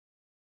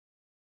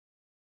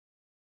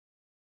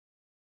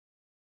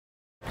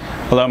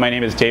Hello, my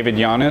name is David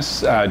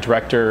Yanis,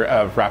 Director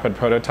of Rapid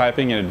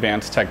Prototyping and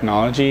Advanced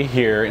Technology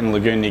here in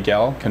Laguna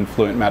Niguel,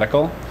 Confluent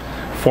Medical,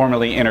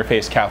 formerly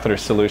Interface Catheter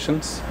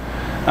Solutions.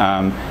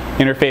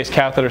 Interface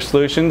Catheter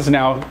Solutions,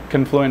 now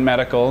Confluent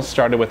Medical,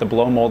 started with a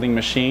blow molding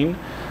machine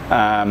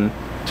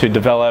to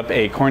develop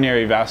a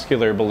coronary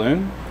vascular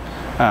balloon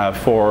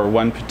for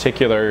one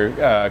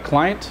particular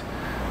client.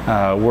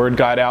 Word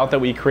got out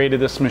that we created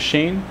this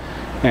machine,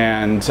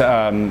 and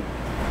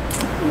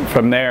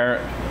from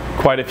there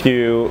quite a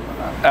few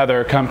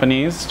other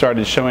companies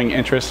started showing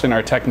interest in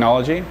our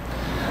technology.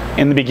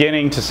 In the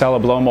beginning, to sell a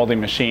blow molding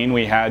machine,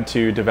 we had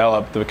to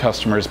develop the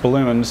customer's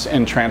balloons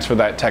and transfer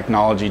that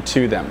technology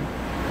to them.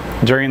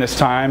 During this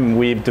time,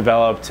 we've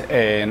developed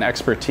an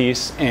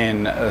expertise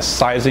in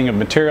sizing of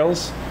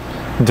materials,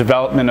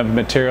 development of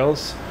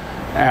materials,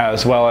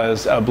 as well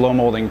as blow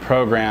molding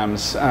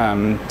programs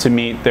to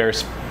meet their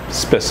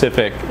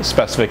specific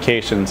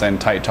specifications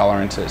and tight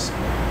tolerances.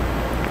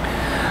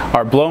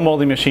 Our blow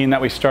molding machine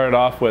that we started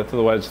off with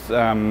was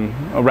a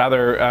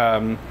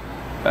rather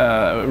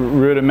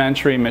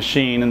rudimentary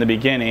machine in the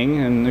beginning,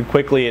 and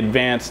quickly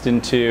advanced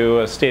into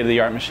a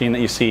state-of-the-art machine that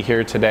you see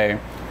here today.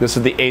 This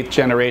is the 8th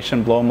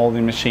generation blow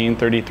molding machine,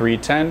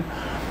 3310.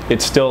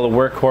 It's still the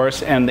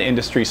workhorse and the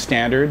industry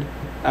standard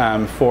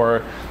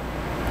for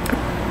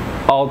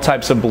all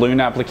types of balloon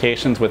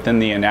applications within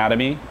the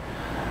anatomy.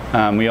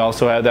 We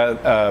also have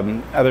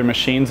other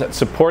machines that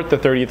support the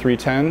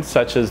 3310,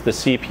 such as the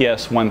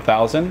CPS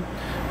 1000,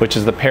 which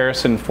is the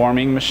Parison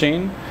forming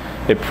machine.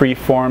 It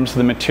preforms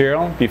the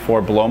material before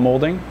blow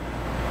molding.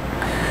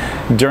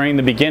 During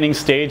the beginning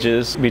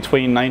stages,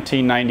 between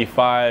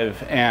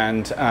 1995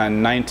 and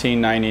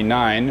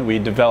 1999, we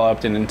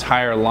developed an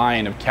entire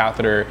line of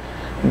catheter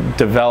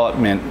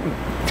development,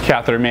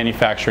 catheter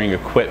manufacturing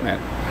equipment,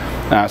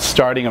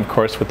 starting of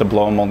course with the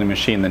blow molding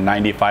machine, the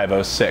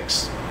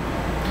 9506.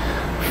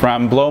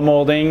 From blow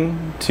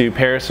molding to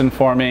Parison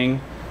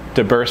forming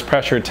to burst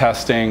pressure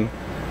testing,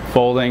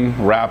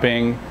 folding,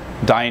 wrapping,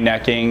 die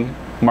necking,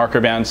 marker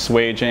band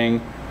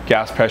swaging,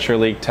 gas pressure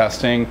leak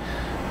testing,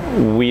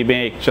 we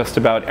make just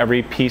about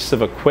every piece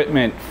of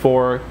equipment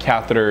for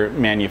catheter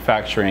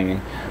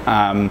manufacturing,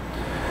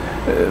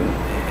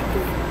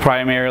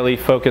 primarily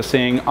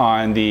focusing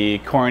on the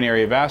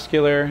coronary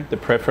vascular, the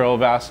peripheral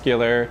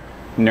vascular,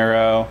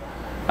 neuro,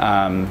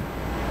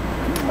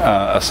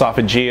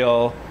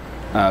 esophageal,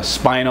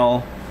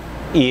 spinal,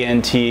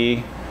 ENT,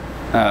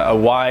 a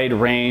wide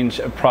range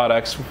of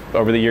products.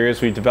 Over the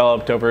years, we've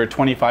developed over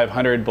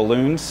 2,500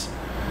 balloons,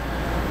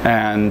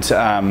 and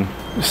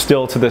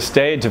still to this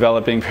day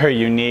developing very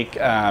unique,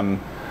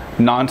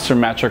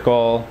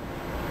 non-symmetrical,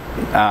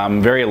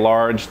 very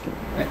large,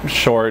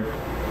 large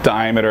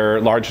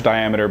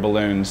diameter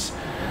balloons.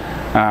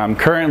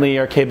 Currently,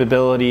 our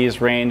capabilities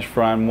range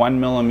from 1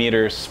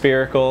 millimeter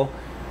spherical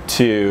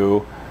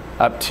to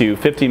up to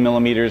 50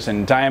 millimeters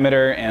in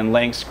diameter and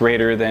lengths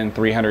greater than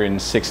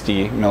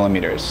 360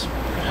 millimeters.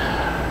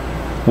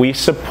 We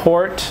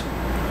support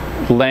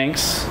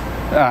lengths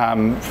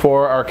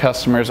for our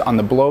customers on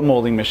the blow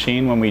molding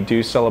machine, when we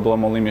do sell a blow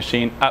molding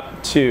machine,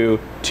 up to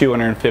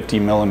 250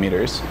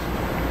 millimeters.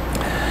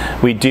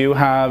 We do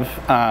have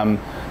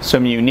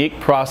some unique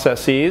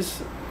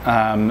processes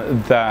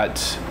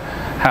that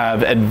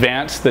have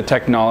advanced the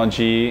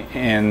technology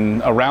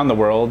around the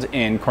world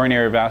in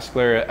coronary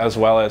vascular as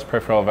well as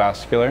peripheral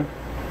vascular.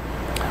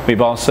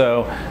 We've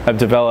also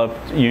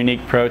developed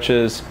unique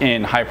approaches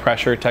in high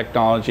pressure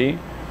technology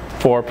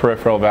for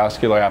peripheral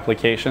vascular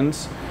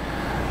applications.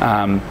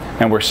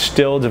 And we're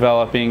still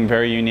developing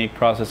very unique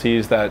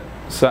processes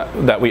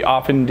that we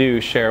often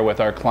do share with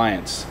our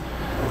clients.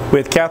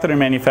 With catheter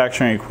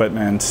manufacturing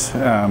equipment,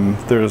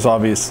 there's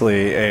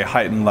obviously a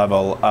heightened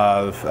level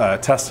of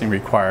testing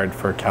required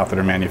for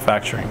catheter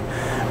manufacturing.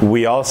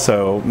 We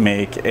also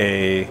make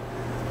a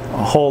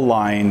whole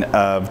line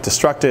of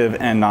destructive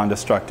and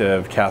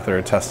non-destructive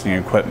catheter testing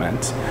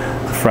equipment,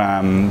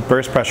 from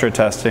burst pressure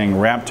testing,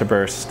 ramp to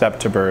burst, step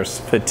to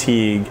burst,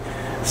 fatigue,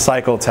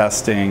 cycle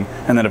testing,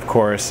 and then of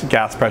course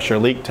gas pressure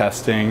leak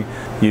testing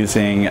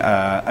using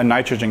a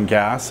nitrogen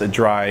gas, a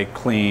dry,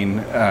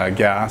 clean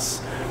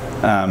gas,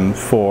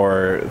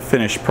 for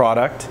finished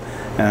product.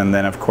 And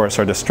then of course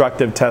our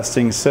destructive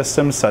testing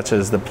systems such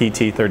as the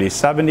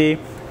PT3070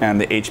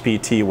 and the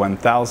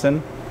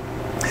HPT1000,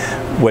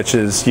 which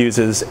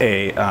uses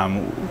a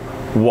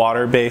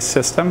water-based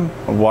system,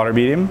 a water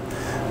medium,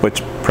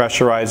 which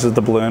pressurizes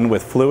the balloon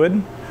with fluid.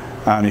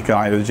 You can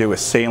either do a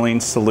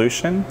saline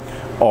solution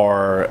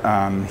or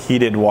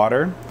heated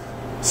water,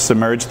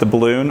 submerge the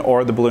balloon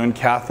or the balloon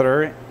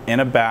catheter in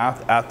a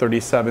bath at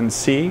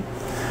 37°C.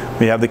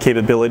 We have the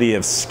capability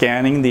of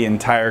scanning the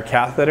entire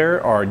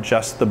catheter or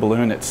just the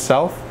balloon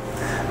itself,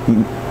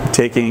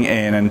 taking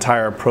an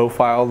entire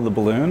profile of the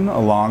balloon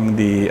along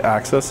the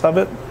axis of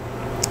it,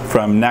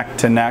 from neck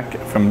to neck,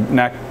 from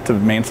neck to the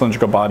main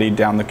cylindrical body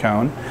down the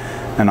cone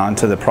and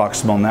onto the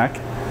proximal neck.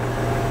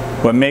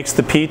 What makes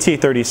the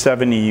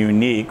PT3070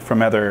 unique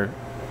from other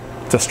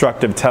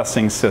destructive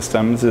testing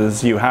systems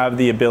is you have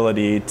the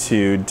ability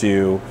to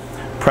do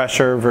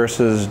pressure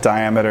versus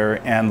diameter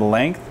and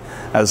length,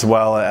 as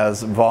well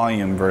as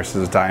volume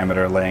versus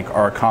diameter length,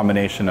 or a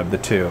combination of the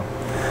two.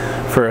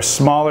 For a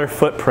smaller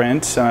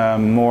footprint,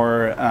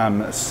 more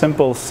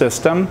simple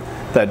system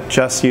that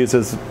just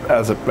uses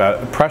as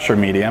a pressure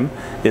medium,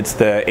 it's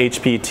the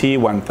HPT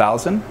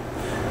 1000,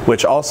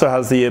 which also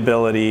has the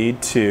ability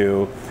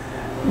to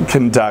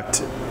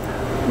conduct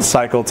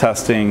cycle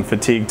testing,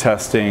 fatigue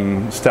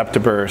testing, step to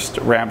burst,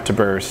 ramp to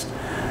burst,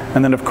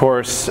 and then of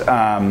course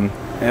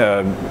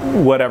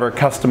whatever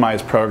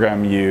customized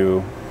program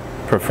you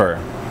prefer.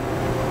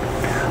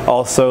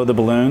 Also, the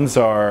balloons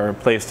are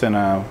placed in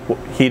a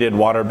heated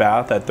water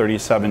bath at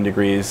 37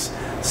 degrees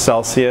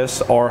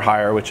Celsius or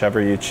higher,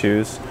 whichever you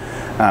choose,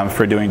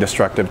 for doing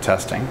destructive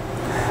testing.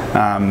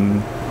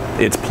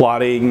 It's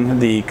plotting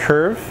the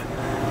curve,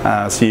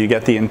 so you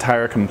get the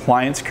entire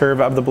compliance curve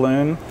of the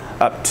balloon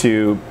up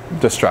to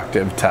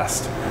destructive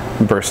test,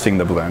 bursting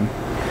the balloon.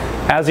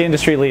 As the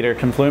industry leader,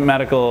 Confluent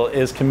Medical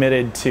is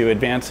committed to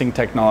advancing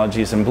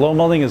technologies in blow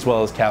molding as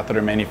well as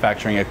catheter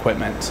manufacturing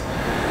equipment.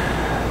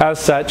 As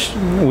such,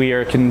 we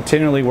are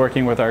continually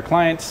working with our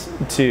clients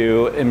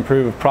to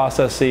improve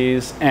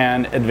processes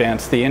and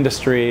advance the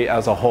industry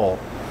as a whole.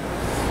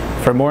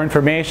 For more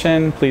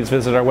information, please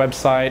visit our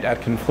website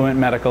at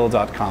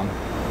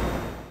confluentmedical.com.